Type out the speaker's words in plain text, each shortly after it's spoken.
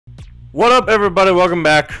What up, everybody? Welcome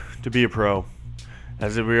back to Be a Pro.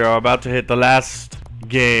 As we are about to hit the last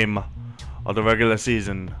game of the regular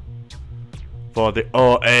season for the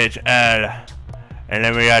OHL. And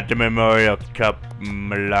then we got the Memorial Cup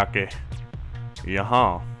Malaki.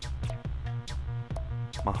 Yeah.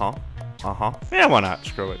 Yeah, why not?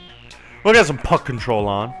 Screw it. We'll get some puck control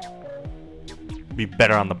on. Be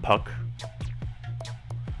better on the puck.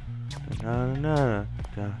 I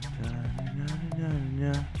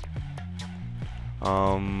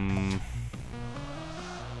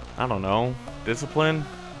don't know. Discipline?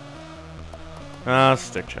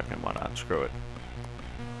 Stick checking. Why not? Screw it.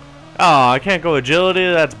 Oh, I can't go agility?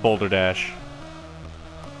 That's Boulder Dash.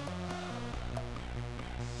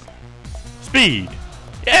 Speed!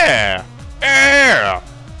 Yeah! Yeah!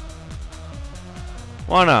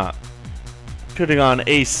 Why not? Putting on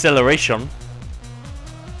acceleration.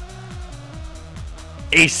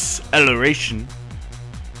 Acceleration.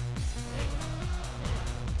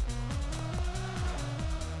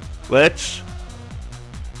 Let's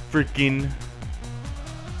freaking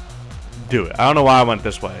do it. I don't know why I went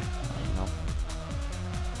this way. I don't know.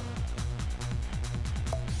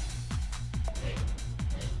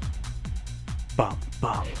 Bum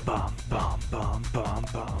bum bum bum bum bum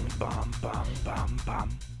bum bum bum bum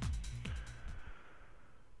bum.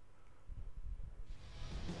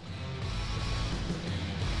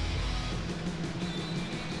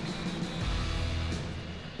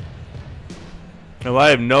 Now,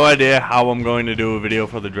 I have no idea how I'm going to do a video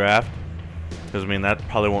for the draft, because I mean that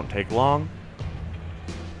probably won't take long.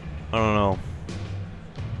 I don't know.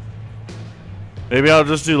 Maybe I'll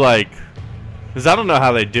just do like, because I don't know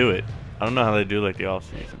how they do it. I don't know how they do like the off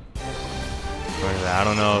season. I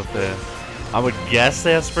don't know if they. I would guess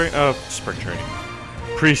they have spring training,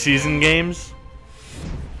 preseason games,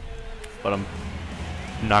 but I'm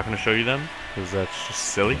not going to show you them because that's just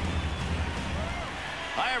silly.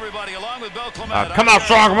 Along with Bill Clement, come out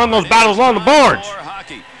strong and win those battles on the boards.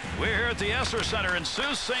 We're here at the Esser Center in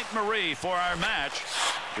Sault Ste. Marie for our match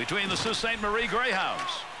between the Sault Ste. Marie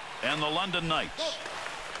Greyhounds and the London Knights.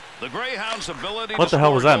 The Greyhounds' ability to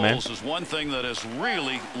score goals is one thing that has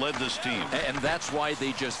really led this team. And that's why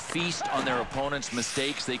they just feast on their opponent's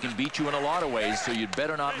mistakes. They can beat you in a lot of ways, so you'd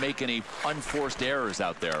better not make any unforced errors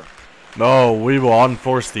out there. No, we will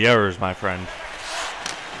unforce the errors, my friend.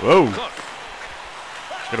 Whoa. Cook.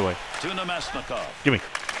 Get away. To Nemesnikov. Give me.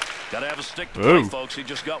 Gotta have a stick to play, folks. He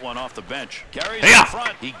just got one off the bench. Carries in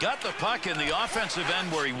front. He got the puck in the offensive end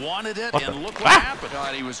where he wanted it, and look what happened.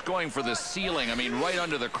 God, he was going for the ceiling. I mean, right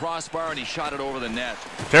under the crossbar, and he shot it over the net.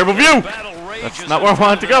 Terrible view. That's not where I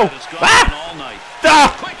wanted to go. All night.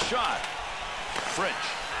 Quick shot. French.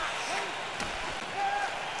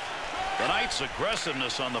 The Knights'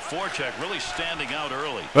 aggressiveness on the forecheck really standing out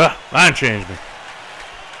early. That changed me.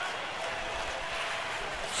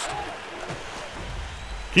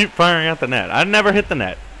 Keep firing at the net. I never hit the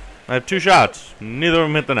net. I have 2 shots. Neither of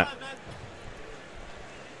them hit the net.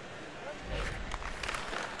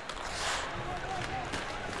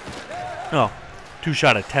 Oh, 2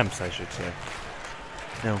 shot attempts, I should say.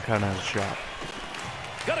 They don't count as a shot.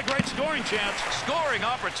 Got a great scoring chance. Scoring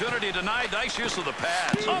opportunity denied. Nice use of the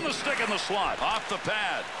pads. On the stick in the slot. Off the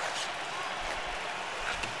pad.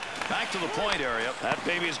 Back to the point area. That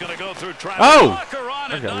baby is going to go through traffic. Oh! I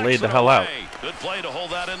got laid the hell out. Good play to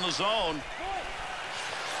hold that in the zone.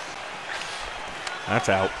 That's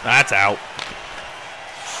out. That's out.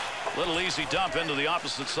 Little easy dump into the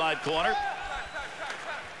opposite side corner.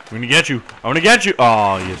 I'm going to get you. I want to get you.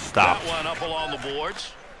 Oh, you stopped. That one up along the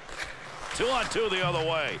boards. 2-on-2 the other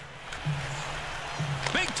way.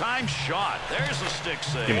 Big time shot. There's a stick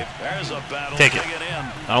save. There's a battle. Take it. It in.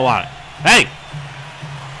 I don't want it. Hey!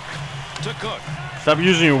 To Cook. Stop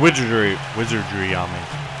using your wizardry on me.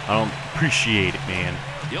 I don't appreciate it, man.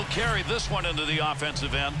 He'll carry this one into the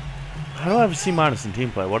offensive end. How do I have a C- in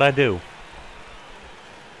team play? What'd I do?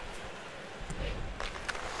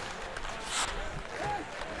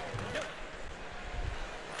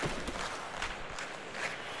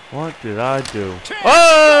 What did I do?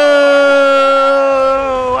 Oh!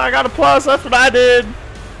 I got a plus. That's what I did.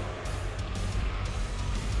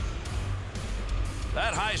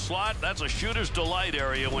 That high slot, that's a shooter's delight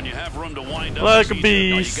area when you have room to wind up. Like a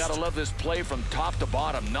beast. You gotta love this play from top to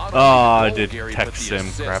bottom. Not I goal, did Gary, text him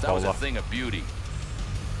crap that was all a thing of beauty.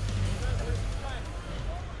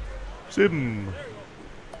 Sim.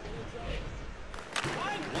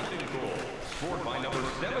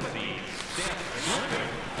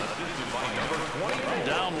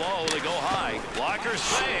 Down low, they go high. Blocker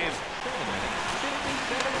save.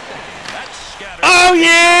 That's scattered. Oh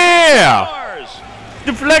yeah!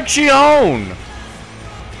 Deflection!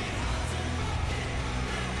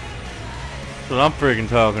 That's what I'm freaking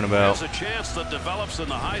talking about. There's a chance that develops in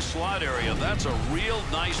the high slot area. That's a real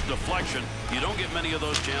nice deflection. You don't get many of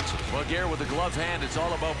those chances. Well, Gary, with the glove hand, it's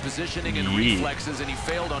all about positioning and reflexes, and he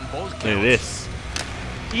failed on both counts. Look at this.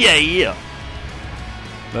 Yeah.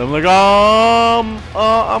 I'm like,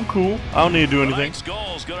 I'm cool. I don't need to do anything.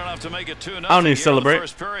 Goal's good enough to make it 2-0. I don't need to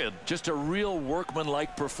celebrate. Just a real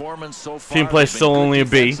workmanlike performance so far. Team play still only a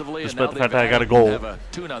B, despite the fact that I got a goal. Have a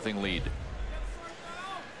 2-0 lead.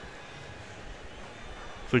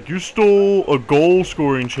 It's like you stole a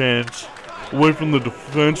goal-scoring chance away from the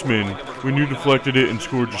defenseman when you deflected it and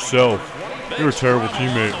scored yourself. You're a terrible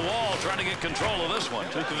teammate. Trying to get control of this one.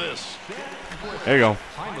 There you go.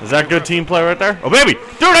 Is that good team play right there? Oh, baby.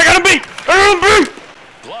 Dude, I got him beat. I got him beat.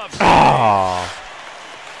 Gloves. Ah.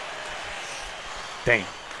 Dang.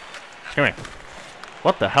 Come here.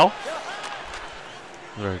 What the hell?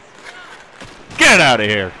 Get out of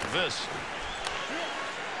here. This.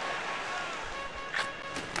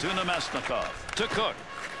 To Nemesnikov. To Cook.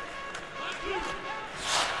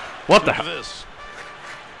 What the hell? This.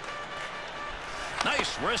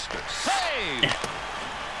 Nice wrister. Save.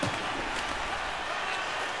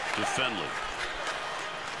 To Fenley.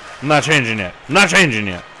 I'm not changing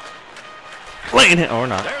yet. Laying it or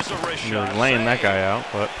not. There's a wrist shot. Laying that guy out,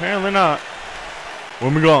 but apparently not. Where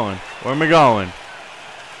am I going? Where am I going?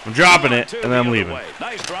 I'm dropping it and then I'm leaving.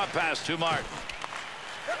 Nice drop pass to Martin.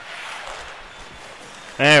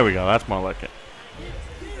 There we go. That's more like it.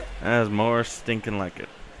 That's more stinking like it.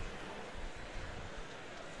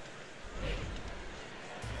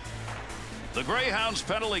 The Greyhounds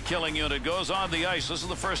penalty killing unit goes on the ice. This is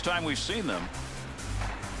the first time we've seen them.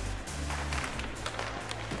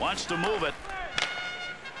 Wants to move it.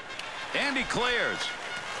 And he clears.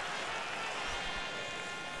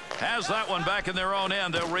 Has that one back in their own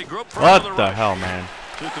end. They'll regroup for another rush. What the hell, man?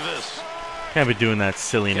 To Qvist. Can't be doing that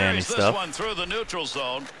silly nanny Carries stuff. This one through the neutral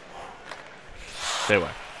zone. Stay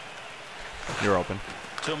away. You're open.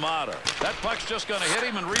 Tamata. That puck's just going to hit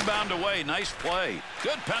him and rebound away. Nice play.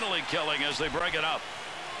 Good penalty killing as they break it up.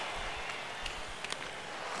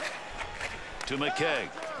 To McKay.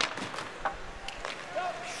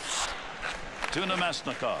 To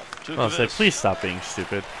Nemesnikov. To I'll say, please stop being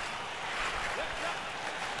stupid.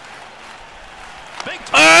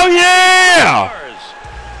 Oh, yeah!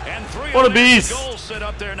 And what a beast. Goals sit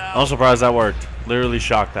up there now. I'm surprised that worked. Literally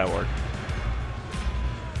shocked that worked.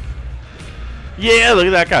 Yeah, look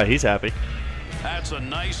at that guy. He's happy. That's a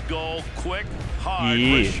nice goal. Quick, hard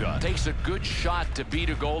wrist shot. Takes a good shot to beat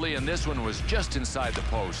a goalie, and this one was just inside the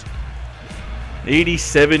post.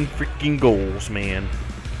 87 freaking goals, man.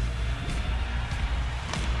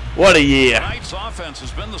 What a year. Tonight's offense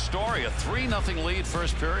has been the story. A 3-0 lead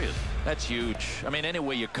first period. That's huge. I mean, any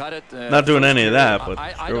way you cut it. Not doing any of that, but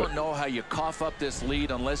I don't know how you cough up this lead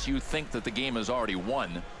unless you think that the game is already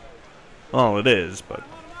won. Well, it is, but,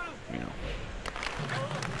 you know.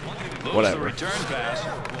 Whatever. The return pass.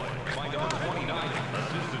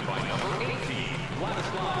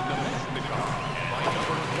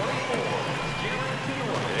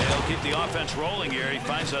 They'll keep the offense rolling here. He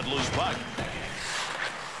finds that loose puck.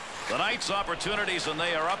 The Knights' opportunities, and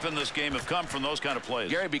they are up in this game, have come from those kind of plays.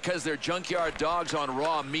 Gary, because they're junkyard dogs on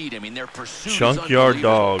raw meat. I mean, their pursuit junkyard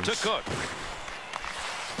dogs. To Cook.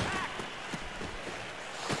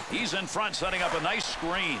 He's in front, setting up a nice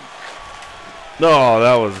screen. No,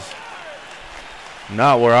 that was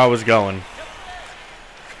not where I was going.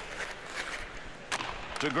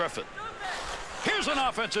 To Griffith. Here's an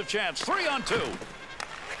offensive chance. 3-on-2.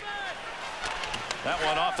 That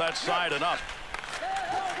one off that side and up.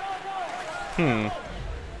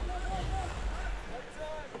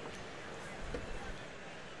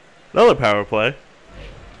 Another power play.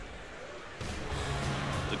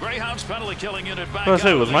 The Greyhounds penalty killing unit back. I was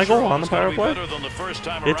say, was Michael on the power play? Better than the first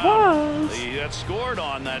time it around. was. They had scored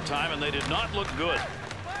on that time, and they did not look good.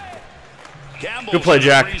 Campbell good play,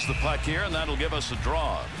 Jack. frees the puck here, and that'll give us a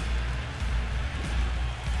draw.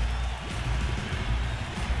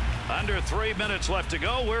 Under 3 minutes left to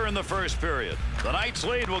go. We're in the first period. The Knights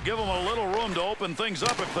lead will give them a little room to open things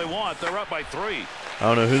up if they want. They're up by 3. I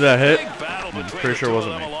don't know who that hit. Big battle between pretty sure it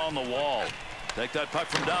wasn't them me. along the wall. Take that puck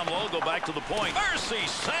from down low. Go back to the point. Mercy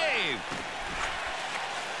save.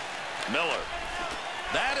 Miller.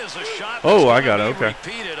 That is a shot. Oh, I got it. Okay.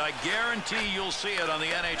 Repeated. I guarantee you'll see it on the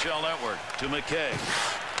NHL Network. To McKay.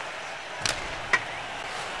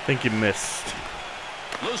 I think you missed.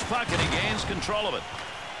 Loose puck and he gains control of it.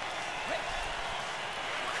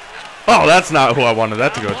 Oh, that's not who I wanted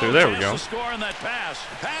that to go to. There we go.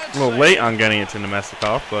 A little late on getting it to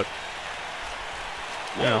Nemesnikov, but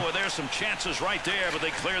Whoa, there's some chances right there, but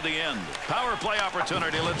they clear the end. Power play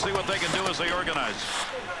opportunity. Let's see what they can do as they organize.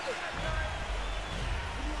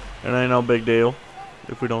 It ain't no big deal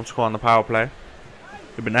if we don't score on the power play.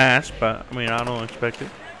 It'd be nice, but I mean, I don't expect it.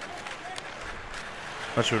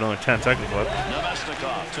 Unless with only 10 seconds left.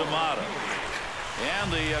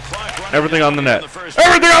 And the clock everything on the net.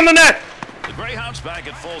 Everything on the net! The Greyhounds back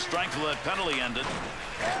at full strength till that penalty ended.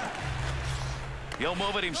 He'll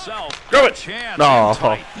move it himself. Go it! No.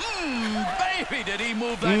 Baby, did he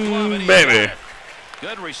move that glove? And baby.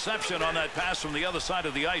 Good reception on that pass from the other side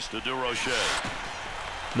of the ice to Durocher.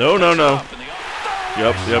 No.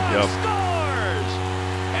 Yep.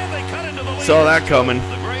 And they cut into the lead. Saw that coming.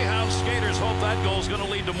 The Greyhound skaters hope that goal's going to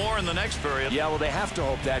lead to more in the next period. Yeah, well, they have to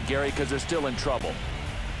hope that, Gary, because they're still in trouble.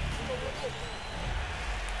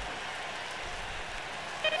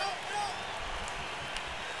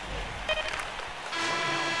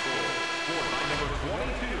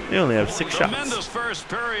 They only have 6 shots. Tremendous first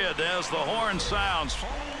period as the horn sounds.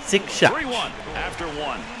 6 shots. 3-1 after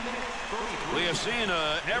 1. We have seen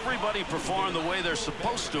everybody perform the way they're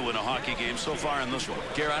supposed to in a hockey game so far in this one.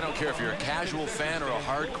 Gary, I don't care if you're a casual fan or a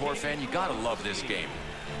hardcore fan, you gotta love this game.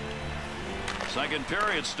 Second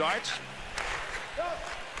period starts.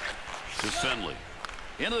 To Finley.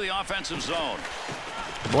 Into the offensive zone.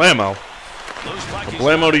 Blammo.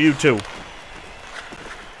 Blammo to you too.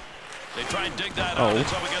 They try and dig that out.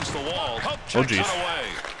 It's up against the wall. Oh, geez.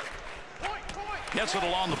 Gets it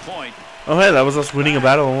along the point. Oh, hey, that was us winning a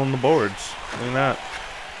battle on the boards. Look at that.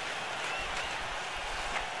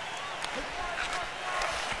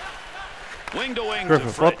 Wing to wing.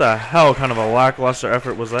 Griffith, what the hell kind of a lackluster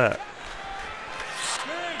effort was that?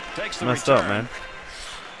 Takes the messed return. up, man.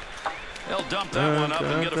 They'll dump that one up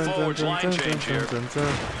and get a forwards line change here.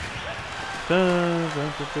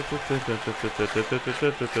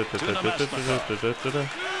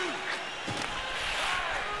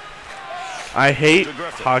 I hate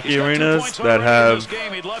hockey arenas that have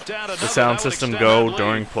the sound system go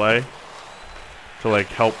during play to like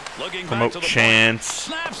help promote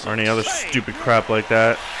chants or any other stupid crap like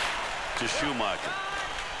that. To Schumacher.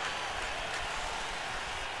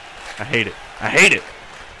 I hate it. I hate it.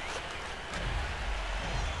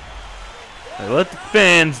 They let the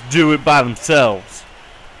fans do it by themselves.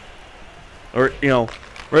 Or, you know,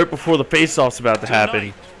 right before the face-off's about to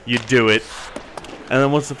happen, you do it. And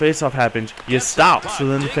then once the face-off happens, you stop. So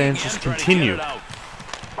then the fans just continue.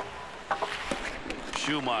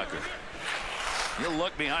 Schumacher. He'll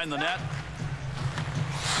look behind the net.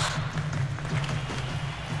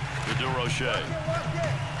 To Durocher.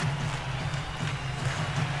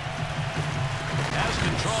 Has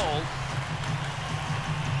control.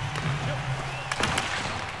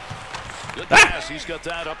 Good pass. He's got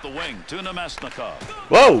that up the wing to Nemesnikov.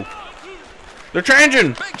 Whoa! They're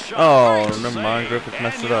changing! Oh, never mind. Griffith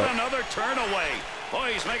messed it up. Another turn away.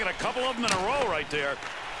 Boy, he's making a couple of them in a row right there.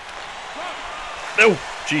 No,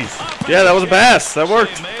 jeez. Yeah, that was a pass. That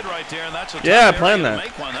worked. Yeah, I planned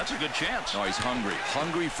that. That's a good chance. Oh, he's hungry.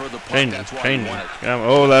 Hungry for the puck. That's why he won it. Yeah,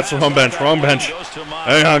 oh, that's the wrong bench. Wrong bench.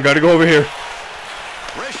 Hang on, gotta go over here.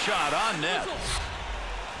 Wrist shot on net.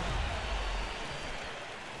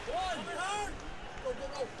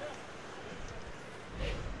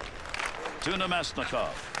 To Nemesnikov.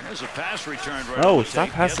 There's a pass returned right. Oh, stop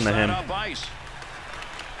passing to him.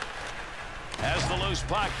 Has the loose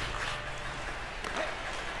puck.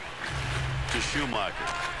 To Schumacher.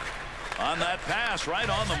 On that pass, right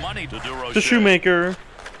on the money to Durocher. The Shoemaker.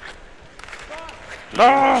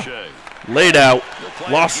 Ah! Laid out.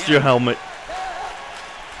 Lost your helmet.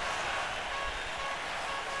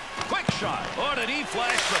 Quick shot. Oh, did he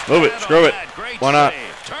flash the move it. Screw it. Why not?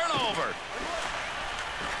 Turnover.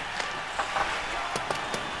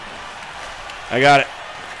 I got it.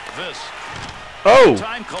 This. Oh.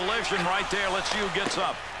 Time collision right there. Let's see who gets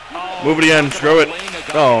up. Oh, move it again. Screw it.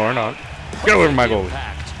 Oh, or not. Get away from my goalie.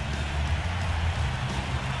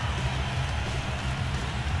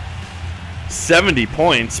 70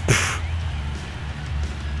 points. Pfft.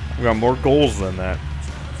 We got more goals than that.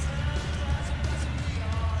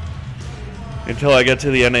 Until I get to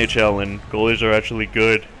the NHL and goalies are actually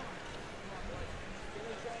good.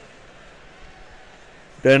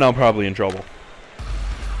 Then I'm probably in trouble.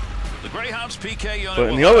 The Greyhounds PK unit, but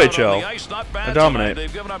in the OHL, I dominate.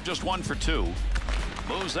 They've given up just 1 for 2.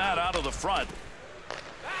 Moves that out of the front.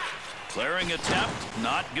 Clearing attempt,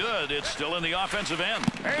 not good. It's still in the offensive end.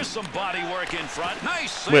 There's some body work in front.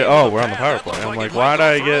 Nice. Wait, oh, we're on the power play. I'm like, why did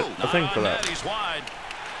I get a thing for that? He's wide.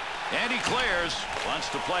 And he clears. Wants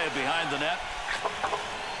to play it behind the net.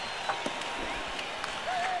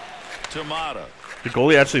 Tamata. The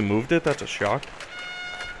goalie actually moved it? That's a shock.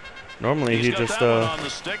 Normally he just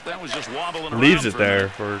leaves it there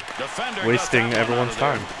for wasting everyone's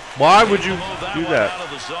time. Why would you do that?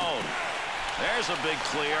 There's a big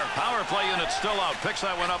clear. Power play unit still out. Picks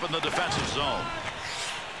that one up in the defensive zone.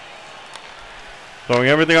 Throwing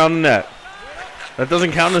everything on the net. That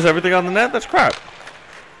doesn't count as everything on the net? That's crap.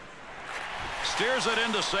 Steers it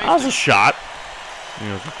into safety. That was a shot. You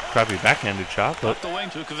know, it was a crappy backhanded shot, but up the wing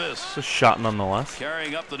to Qvist. It's a shot nonetheless.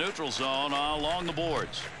 Carrying up the neutral zone along the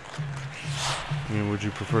boards. I mean, would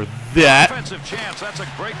you prefer that? Offensive chance. That's a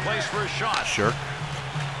great place for a shot. Sure.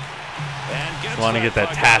 And want to get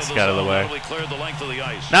that task out of the way. The length of the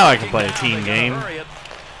ice. Now I can play a team game.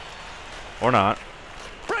 Or not.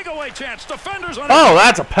 Breakaway chance. Defenders on oh,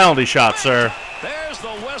 that's a penalty shot, sir. There's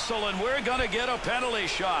the whistle, and we're going to get a penalty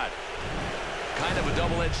shot. Kind of a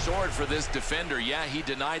double-edged sword for this defender. Yeah, he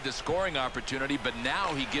denied the scoring opportunity, but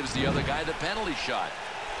now he gives the other guy the penalty shot.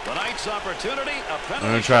 The Knights' opportunity, a penalty shot.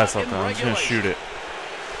 I'm going to try something. I'm just going to shoot it.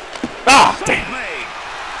 Ah, damn.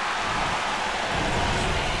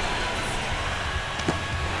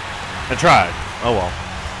 I tried. Oh well.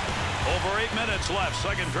 Over 8 minutes left,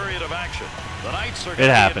 second period of action. The Knights are going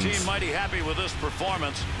to be a team mighty happy with this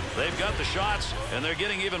performance. They've got the shots, and they're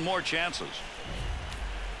getting even more chances.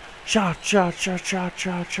 Shot, shot, shot, shot,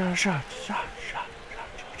 shot, shot, shot, shot,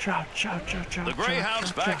 shot, shot, shot. The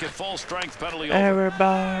Greyhounds back at full strength, penalty over.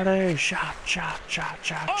 Everybody, shot, shot, shot,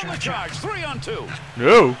 shot, on the charge, 3-on-2.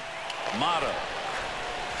 No. Mata.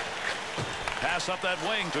 Pass up that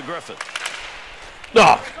wing to Griffith.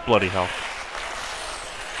 Oh, bloody hell.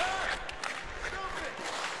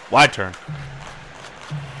 Wide turn.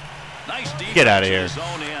 Nice defense. Get out of here.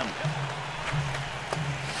 Zone in.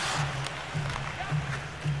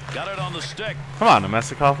 Got it on the stick. Come on,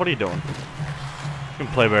 Nemestikov, what are you doing? You can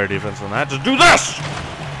play better defense than that. Just do this!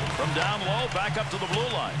 From down low, back up to the blue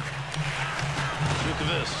line.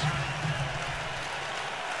 Qvist.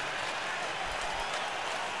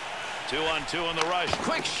 2-on-2 in the rush.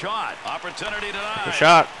 Quick shot. Opportunity denied. Good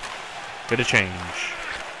shot. Get a change.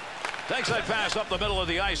 Takes that pass up the middle of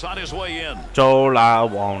the ice on his way in. It's all I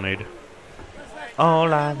wanted.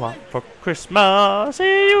 All I want for Christmas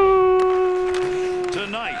is you.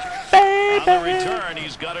 Tonight. Baby. On the return,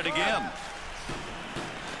 he's got it again.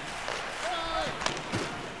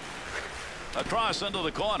 Across into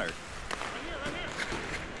the corner.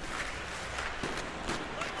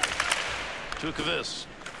 To Qvist.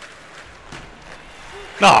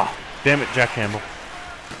 Oh, damn it, Jack Campbell.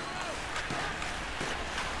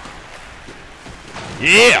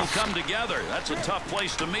 Yeah. Come together. That's a tough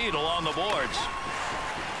place to meet along the boards.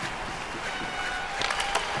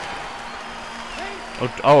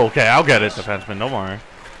 Oh, okay. I'll get it, defenseman. Don't worry.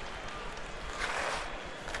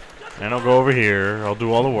 And I'll go over here. I'll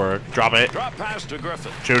do all the work. Drop it. Drop pass to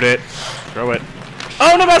Griffith. Shoot it. Throw it.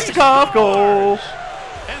 Oh, Nemestikov, goal.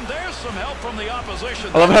 And there's some help from the opposition.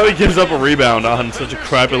 I love how he gives up a rebound on such a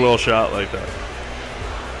crappy little shot like that.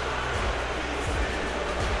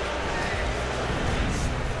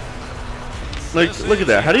 Like, look at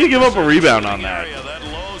that. How do you give up a rebound on that?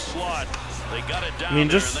 I mean,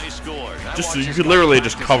 just so you could literally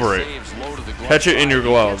just cover it, catch it in your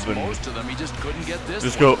glove, and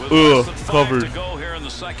just go, covered.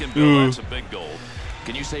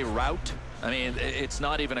 Can you say route? I mean, it's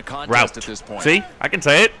not even a contest at this point. See, I can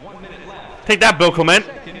say it. Take that, Bill Clement.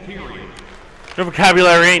 Your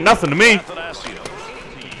vocabulary ain't nothing to me.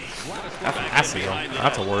 Athanasio.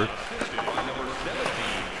 That's a word.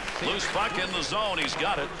 Loose puck in the zone. He's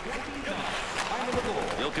got it.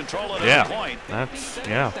 He'll control it at the point. That's,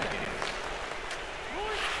 yeah.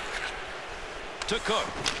 To Cook.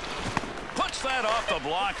 Puts that off the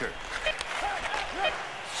blocker.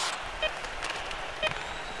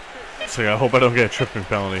 See, I hope I don't get a tripping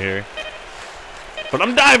penalty here. But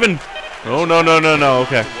I'm diving. Oh, no, no, no, no.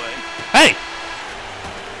 Okay. Hey!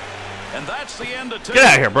 And that's the end of 2. Get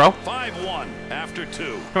out of here, bro. 5-1 after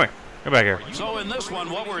 2. Come here. Get back here. So in this one,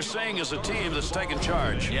 what we're seeing is a team that's taking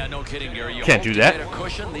charge. Yeah, no kidding, Gary. You can't do that. A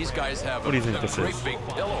cushion. These guys have what do you think this great is? Big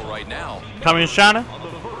pillow right now. Communist China?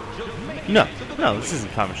 No. No, this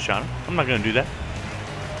isn't Communist China. I'm not going to do that.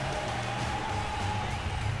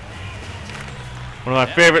 One of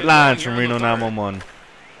my favorite lines from Reno 911.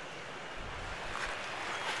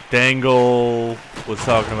 Dangle was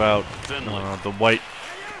talking about the white,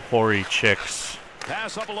 hoary chicks.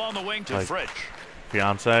 Pass up along the wing to like, Fritsch.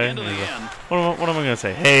 Fiance. What am I gonna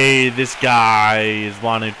say? Hey, this guy is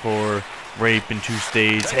wanted for rape in 2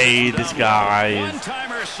 states. Hey, this guy is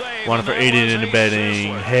wanted for aiding and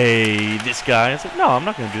abetting. Hey, this guy. It's like, no, I'm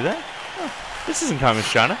not gonna do that. No, this isn't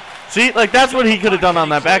Communist China. See, like that's what he could have done on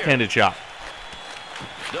that backhanded shot.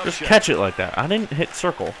 Just catch it like that. I didn't hit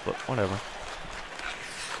circle, but whatever.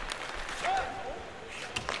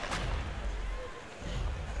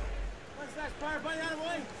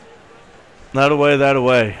 That away, that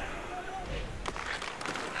away.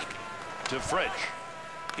 To Fritsch.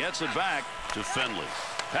 Gets it back to Finley.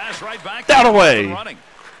 Pass right back. That away.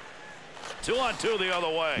 2-on-2 the other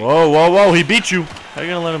way. Whoa, whoa, whoa. He beat you. How are you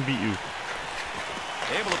going to let him beat you?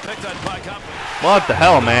 Able to pick that puck up. What the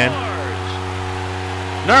hell, man?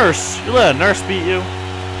 Nurse. You let a nurse beat you?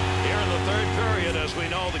 Here in the third period, as we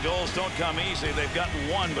know, the goals don't come easy. They've gotten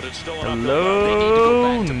one, but it's still an uphill Hello, battle. They need to go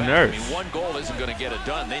back to back. nurse. I mean, one goal isn't going to get it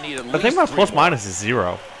done. They need at least I think my 3 plus more. minus is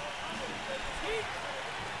 0.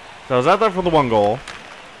 So I was out there for the 1 goal.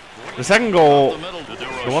 The second goal,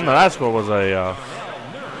 the one that I scored, was a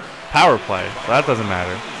power play. So that doesn't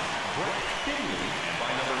matter.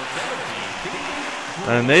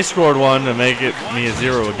 And they scored one to make it me a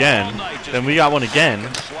 0 again. Then we got one again.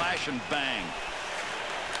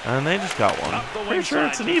 And they just got one. Pretty sure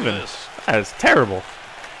it's an even. That is terrible.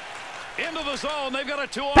 Into the zone. They've got a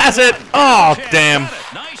 2-on-1. Pass it! Oh, damn.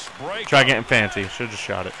 Nice break. Try getting fancy. Should have just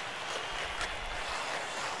shot it.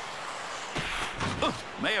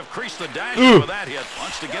 May have creased the dash with that hit.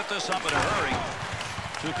 Wants to get this up in a hurry.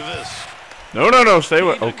 To Qvist. No, no, no. Stay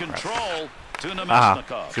with. Oh, control to Nemesnikov.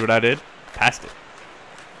 Nemesnikov. See what I did? Passed it.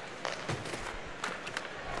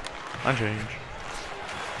 On change.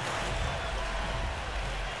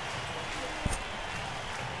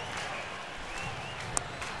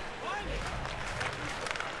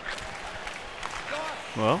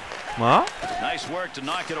 Well, huh? Nice work to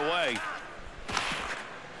knock it away.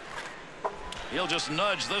 He'll just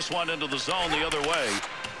nudge this one into the zone the other way.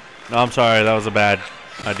 No, I'm sorry. That was a bad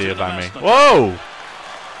idea by me. Whoa!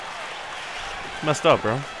 Messed up,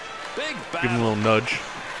 bro. Big Give him a little nudge.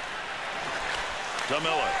 To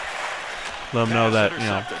Miller. Let him know that, you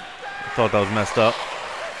know, I thought that was messed up.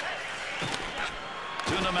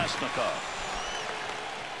 To Nemesnikov.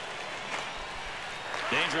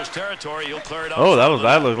 Dangerous territory. He'll clear it up. Oh,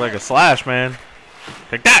 that looked like a slash, man.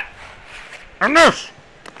 Take that! And this!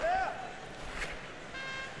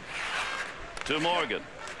 To Morgan.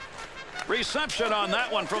 Reception on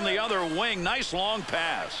that one from the other wing. Nice long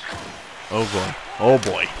pass. Oh, boy. Oh,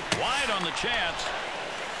 boy. Wide on the chance.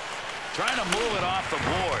 Trying to move it off the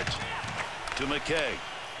boards. To McKay.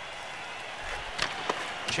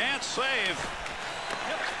 Chance save.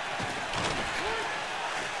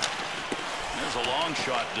 There's a long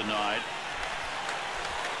shot denied.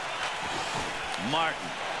 Martin.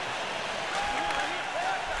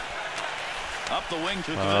 Up the wing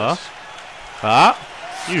to Qvist.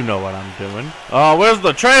 You know what I'm doing. Oh, where's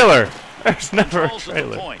the trailer? There's never a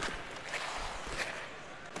trailer.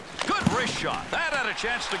 Good wrist shot. That had a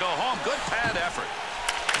chance to go home. Good pad effort.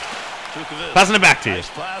 Passing it back to you. Nice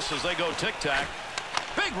pass as they go tic-tac.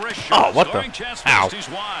 Big wrist shot. Oh, what the? Ow. He's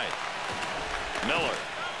wide. Miller.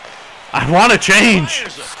 I want to change.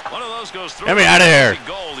 One of those goes through. Get me out of here.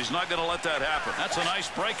 Goal. He's not going to let that happen. That's a nice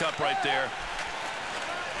breakup right there.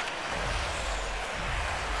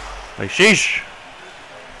 Like, sheesh.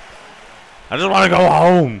 I just want to go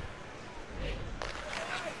home.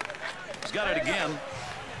 He's got it again.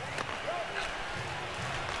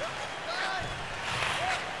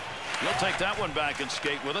 He'll take that one back and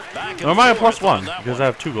skate with it. Back and Or am I a forth +1? on that Because one. I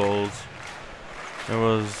have 2 goals. There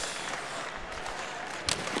was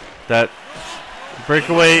that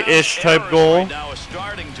breakaway-ish type goal. Right now is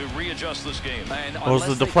starting to readjust this game. Or was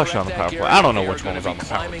the deflection on the power play? I don't know which one was on the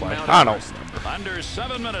power play. I don't remember. Under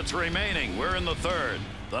 7 minutes remaining. We're in the third.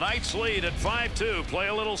 The Knights lead at 5-2. Play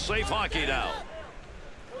a little safe hockey now.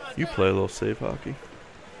 You play a little safe hockey.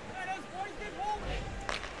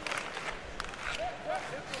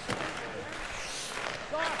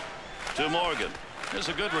 To Morgan. There's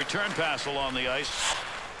a good return pass along the ice.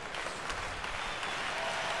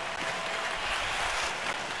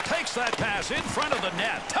 Takes that pass in front of the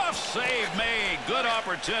net. Tough save made. Good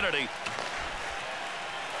opportunity.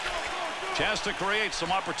 Chance to create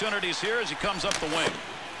some opportunities here as he comes up the wing.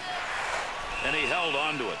 And he held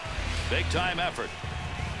on to it. Big time effort.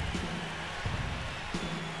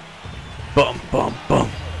 Bum, bum,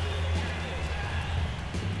 bum.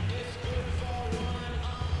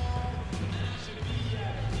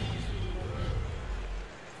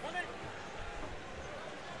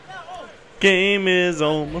 Game is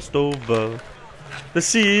almost over. The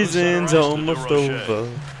season's almost over.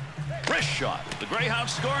 Wrist shot. The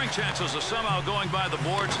Greyhounds scoring chances are somehow going by the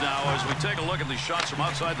boards now as we take a look at these shots from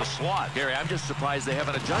outside the slot. Gary, I'm just surprised they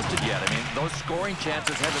haven't adjusted yet. I mean, those scoring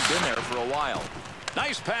chances haven't been there for a while.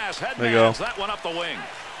 Nice pass. There you go. That one up the wing.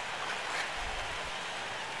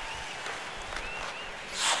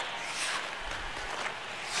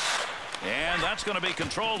 That's going to be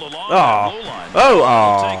controlled along the blue line.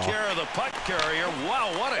 Take care of the puck carrier.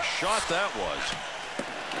 Wow, what a shot that was.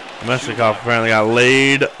 Meshnikov apparently got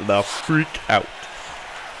laid the freak out.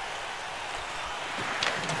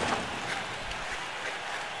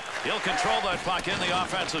 He'll control that puck in the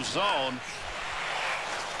offensive zone.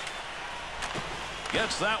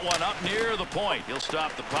 Gets that one up near the point. He'll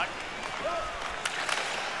stop the puck.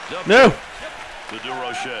 No. To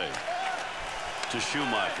Durocher. To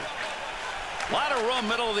Schumacher. A lot of room,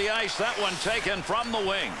 middle of the ice. That one taken from the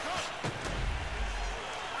wing.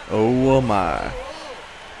 Oh my.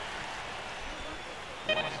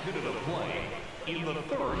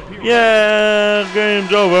 Yeah,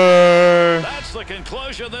 game's over. That's the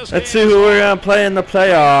conclusion of this. Let's see who we're gonna play in the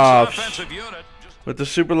playoffs. With the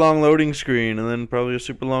super long loading screen and then probably a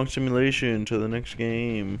super long simulation to the next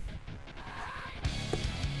game.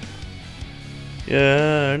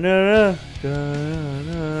 Yeah, na na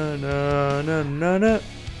na na na na.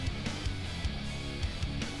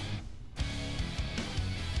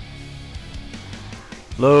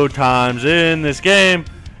 Load times in this game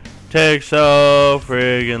take so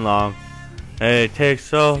friggin' long. It takes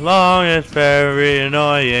so long, it's very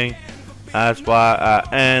annoying. That's why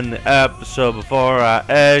I end the episode before I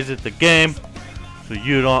exit the game, so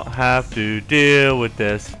you don't have to deal with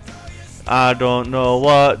this. I don't know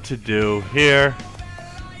what to do here.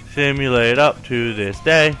 Simulate up to this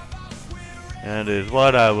day, and is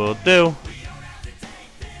what I will do.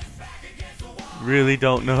 Really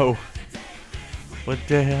don't know what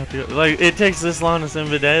day I have to go. Like, it takes this long to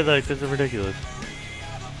sim a day? Like, this is ridiculous.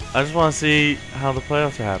 I just want to see how the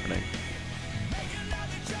playoffs are happening.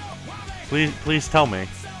 Please tell me.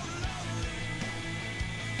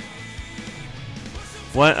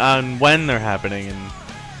 When they're happening, and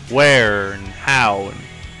where, and how, and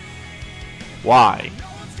why.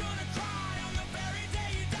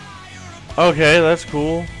 Okay, that's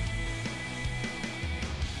cool.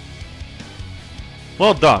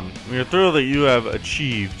 Well done. We are thrilled that you have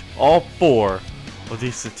achieved all 4 of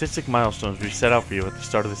these statistic milestones we set out for you at the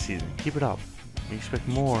start of the season. Keep it up. We expect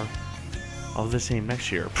more of the same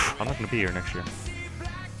next year. I'm not going to be here next year.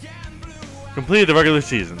 Completed the regular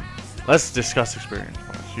season. Let's discuss experience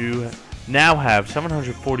points. You now have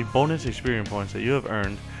 740 bonus experience points that you have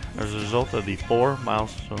earned as a result of the 4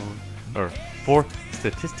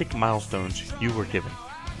 statistic milestones you were given.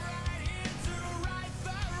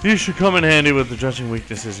 These should come in handy with addressing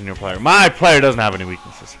weaknesses in your player. My player doesn't have any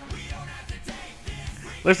weaknesses.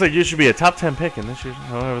 Looks like you should be a top 10 pick in this year.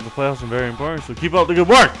 However, the playoffs are very important, so keep up the good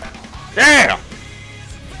work. Yeah!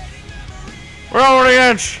 We're going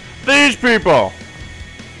against these people.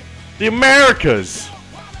 The Americas.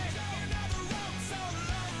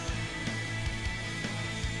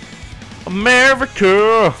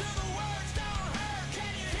 America.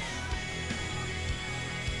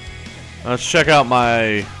 Let's check out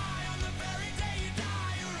my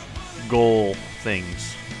goal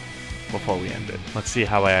things before we end it. Let's see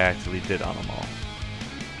how I actually did on them all.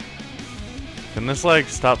 Can this, like,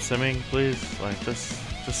 stop simming, please? Like, just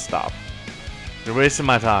stop. You're wasting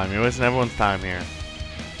my time. You're wasting everyone's time here.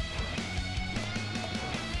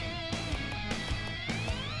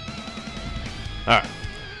 Alright.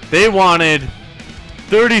 They wanted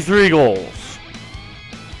 33 goals.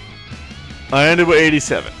 I ended with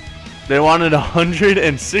 87. They wanted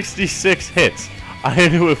 166 hits. I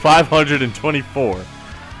ended with 524.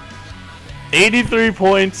 83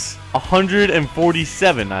 points,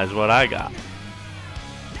 147 is what I got.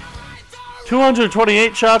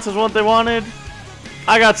 228 shots is what they wanted.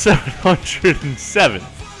 I got 707.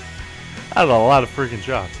 That's a lot of freaking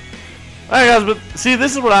shots. Alright guys, but see,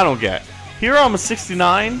 this is what I don't get. Here I'm a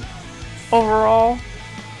 69 overall.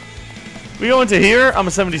 We go into here, I'm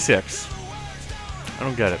a 76. I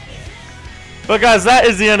don't get it. But guys, that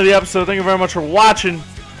is the end of the episode. Thank you very much for watching.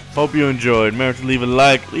 Hope you enjoyed. Remember to leave a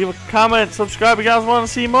like, leave a comment, subscribe if you guys want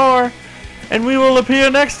to see more. And we will appear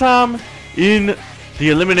next time in the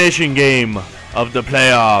elimination game of the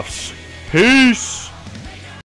playoffs. Peace!